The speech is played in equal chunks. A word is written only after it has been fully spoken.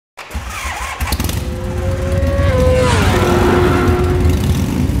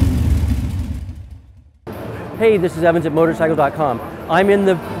Hey, this is Evans at Motorcycle.com. I'm in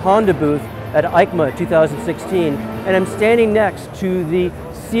the Honda booth at EICMA 2016, and I'm standing next to the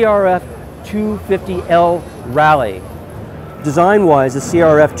CRF250L Rally. Design-wise, the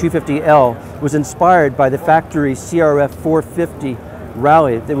CRF250L was inspired by the factory CRF450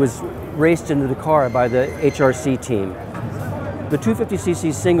 Rally that was raced into the car by the HRC team. The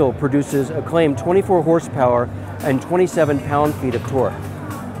 250cc single produces a claimed 24 horsepower and 27 pound-feet of torque.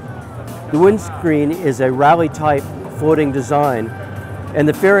 The windscreen is a rally-type floating design, and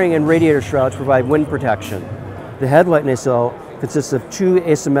the fairing and radiator shrouds provide wind protection. The headlight nacelle consists of two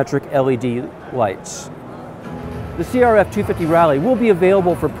asymmetric LED lights. The CRF250 Rally will be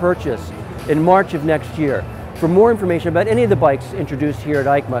available for purchase in March of next year. For more information about any of the bikes introduced here at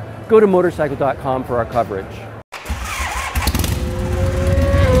EICMA, go to Motorcycle.com for our coverage.